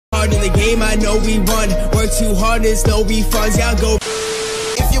Hard in the game, I know we run. Work too hard, there's no refunds. Y'all go.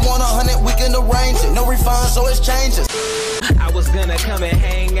 If you want 100, we can arrange it. No refunds, so it's changes. I was gonna come and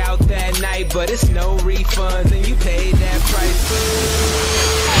hang out that night, but it's no refunds, and you paid that price.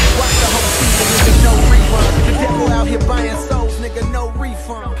 Watch the whole season, nigga, no refunds. The devil out here buying souls, nigga, no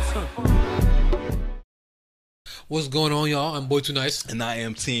refunds. What's going on, y'all? I'm Boy Too Nice. And I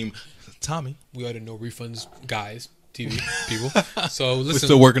am Team Tommy. We are the No Refunds guys, TV people. So listen, we're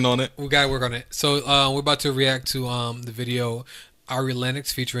still working on it. We gotta work on it. So we're about to react to the video Ari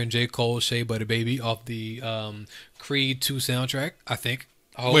Lennox featuring J. Cole, Shea Butter Baby off the Creed 2 soundtrack, I think.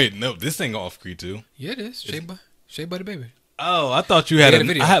 Wait, no, this ain't off Creed 2. Yeah, it is. Shea Butter Baby. Oh, I thought you had a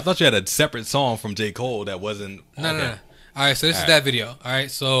video. I thought you had a separate song from J. Cole that wasn't. No. All right, so this is that video. All right,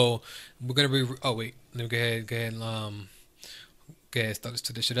 so we're gonna be. Oh wait, let me go ahead and start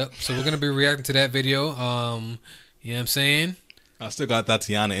this shit up. So we're gonna be reacting to that video. You know what I'm saying? I still got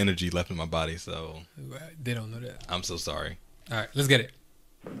Tatiana energy left in my body, so they don't know that. I'm so sorry. All right, let's get it.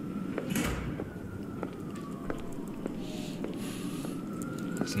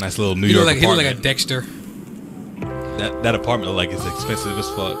 It's a nice little New York apartment. He look like a Dexter. That apartment look like it's expensive as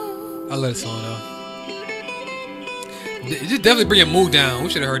fuck. I let it song though. Just definitely bring your mood down.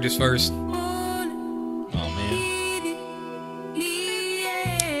 We should have heard this first. Oh man.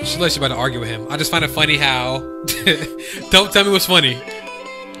 She like she about to argue with him. I just find it funny how. Don't tell me what's funny.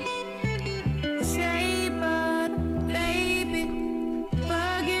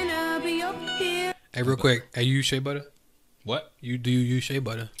 Hey, real quick. Hey, you use Shea Butter? What? Do you use Shea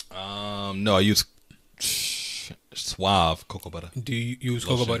Butter? No, I use Suave cocoa butter. Do you use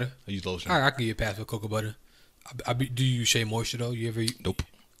lotion. cocoa butter? I use lotion. All right, I can give you a pass with cocoa butter. Do you use Shea Moisture though? You ever? Nope.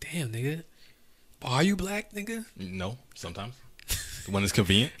 Damn, nigga. Are you black, nigga? No, sometimes. When it's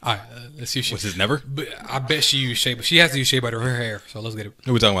convenient. All right, let's see. Which is never. But I bet she used Shea, but she has to use Shea Butter in her hair. So let's get it.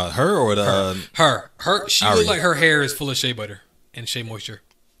 Are we talking about her or the her? She Ari. looks like her hair is full of Shea Butter and Shea Moisture,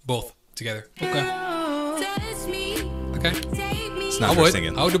 both together. Okay. Okay. It's not her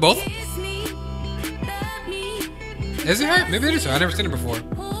singing. I would do both. Is it her? Maybe it is her. I've never seen her before.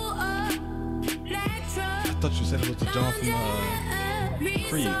 I thought you said it was the John from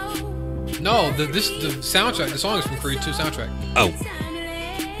Creed. No, the soundtrack. The song is from Creed 2 soundtrack. Oh.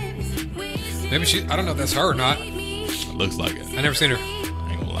 Maybe she. I don't know if that's her or not. It looks like it. I never seen her. I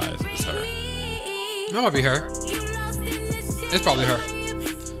ain't gonna lie, it's her. That might be her. It's probably her.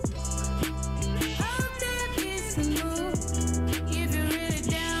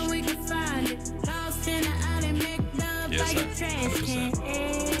 Yes, sir.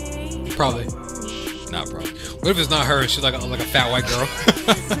 100%. Probably. Not probably. What if it's not her? She's like a fat white girl.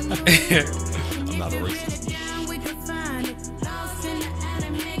 I'm not a racist.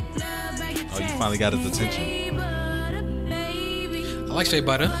 Oh, you finally got his attention. I like Shea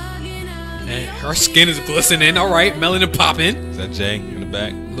Butter. And her skin is glistening. All right, melanin popping. Is that Jay in the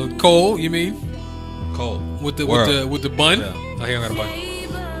back? Look Cole, you mean? Cole. With the bun? Yeah. Oh, he don't got a bun.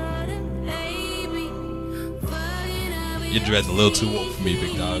 Your dread's a little too woke for me,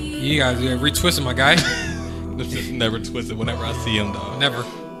 big dog. You guys are retwisting my guy. This is never twisted whenever I see him, dog. Never.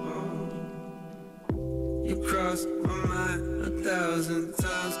 You crossed my mind 1,000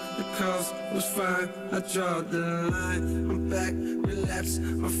 times. The cost was fine. I draw the line. I'm back, relapse,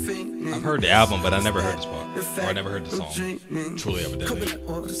 my fainting. I've heard the album, but I never heard this part. Or I never heard the song. Truly, evidently.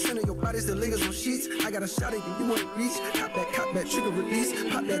 The center of your body still lingers on sheets. I got a shot at you want to reach. Cop that, trigger release.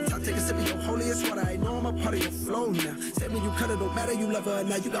 Pop that top, take a sip of your holiest water. I know I'm a part of your flow now. Said when you cut it, don't matter, you love her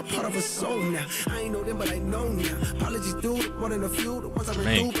now. You got part of her soul now. I ain't know them, but I know now. Apologies, dude. One in a few. The ones I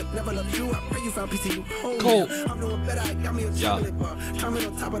remove, but never love you. I pray you found peace in you. Cool. I'm doing better. I got me a chocolate bar. Climbing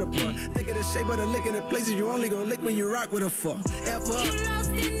on top of the bar. Think of the shape of the licking the places you only gonna lick when you rock with a fuck. Ever.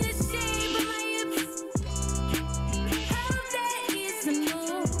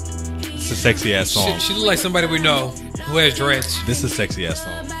 It's a sexy ass song. She look like somebody we know who has dreads. This is a sexy ass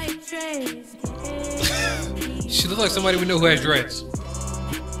song. She look like somebody we know who has dreads.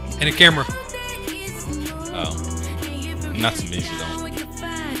 And a camera. Oh. Not to me, she don't.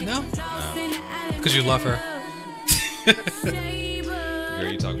 No? Because you love her.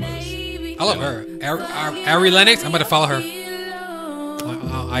 Girl, you talking about this? I love her. Ari Lennox, I'm about to follow her.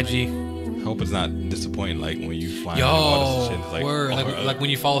 IG. I hope it's not disappointing, like when you find all this shit. Like, word. Like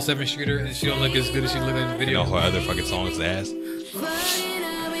when you follow Seven Shooter and she don't look as good as she looked in the video. You know her other fucking songs ass.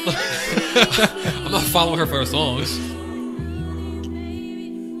 I'm not following her for her songs.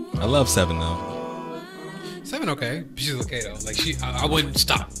 I love Seven though. Seven okay. She's okay though. Like I wouldn't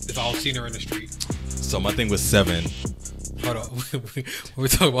stop if I was seeing her in the street. So my thing with Seven, Hold on. We're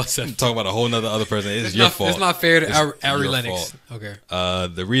talking about 7. Talking about a whole nother other person. It's your fault. It's not fair to Ari your Lennox. fault. Okay.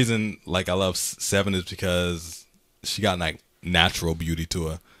 The reason like I love 7 is because she got like natural beauty to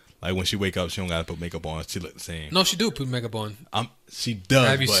her. Like when she wake up, she don't gotta put makeup on. She look the same. No, she do put makeup on. She does.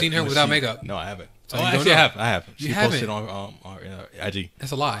 Have you seen her without makeup? No, I haven't. So Oh, you actually, don't know. I have. She You posted haven't? on IG.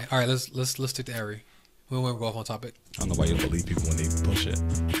 That's a lie. All right, let's stick to Ari. We won't go off on topic I don't know why you don't believe people when they push it.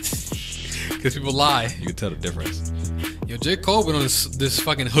 because people lie. You can tell the difference. Yo, J. Cole been on this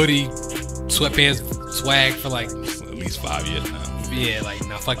fucking hoodie, sweatpants swag for like, At least 5 years now. yeah, like,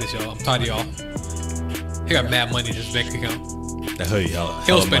 nah, fuck this, y'all. I'm tired of y'all. He got mad money in his bank account. That hoodie, hella He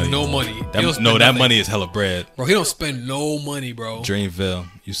don't spend money. no money. He don't spend That nothing. money is hella bread. Bro, he don't spend no money, bro. Dreamville,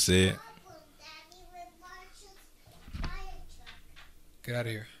 you see it. Get out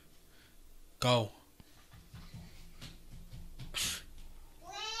of here. Go.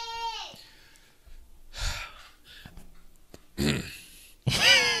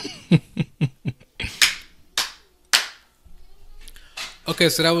 Okay,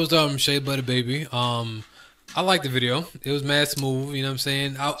 so that was Shea Butter Baby. I like the video. It was mad smooth, you know what I'm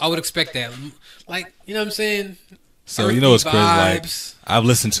saying? I would expect that. Like, you know what I'm saying? So you know what's crazy? Like Vibes. I've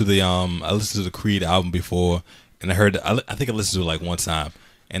listened to the Creed album before, and I think I listened to it like one time,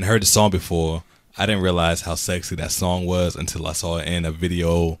 and heard the song before. I didn't realize how sexy that song was until I saw it in a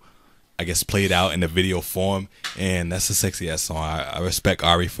video. I guess played out in the video form, and that's a sexy ass song. I respect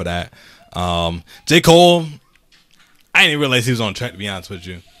Ari for that. J. Cole, I didn't realize he was on track. To be honest with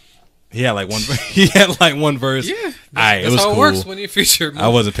you, he had like one. He had like one verse. Yeah, Alright, that's it was how cool. it works when you feature. I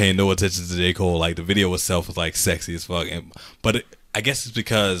wasn't paying no attention to J. Cole. Like the video itself was like sexy as fuck, but I guess it's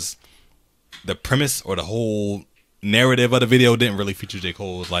because the premise or the whole narrative of the video didn't really feature J.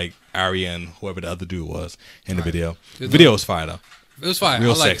 Cole. It was like Ari and whoever the other dude was in the video. The video was fire though. It was fine.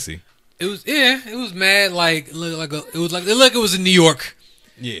 Real I like sexy. It was it was mad like it looked like it was in New York.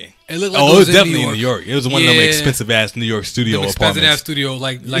 Yeah. It looked like Oh, it was definitely in in New York. It was one of them expensive ass New York studio expensive apartments. ass studio,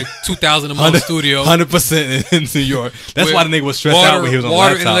 like $2,000 a month studio. 100% in New York. That's why the nigga was stressed out when he was on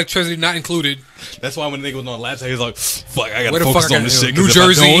water laptop. and electricity not included. That's why when the nigga was on laptop, he was like, "Fuck, I gotta Where the focus fuck I on this gotta- shit." New 'cause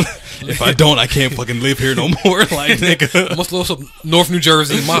Jersey. If I don't, I can't fucking live here no more. Like nigga. Must also North New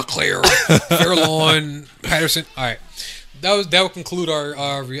Jersey, Montclair, Fairlawn, Patterson. All right, that would conclude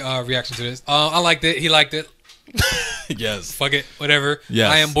our reaction to this. I liked it. He liked it. Yes. Fuck it. Whatever.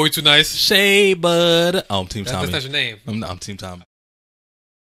 Yes. I am boy too nice. Shea Butter. Team That's Tommy. not your name. I'm Team Tommy.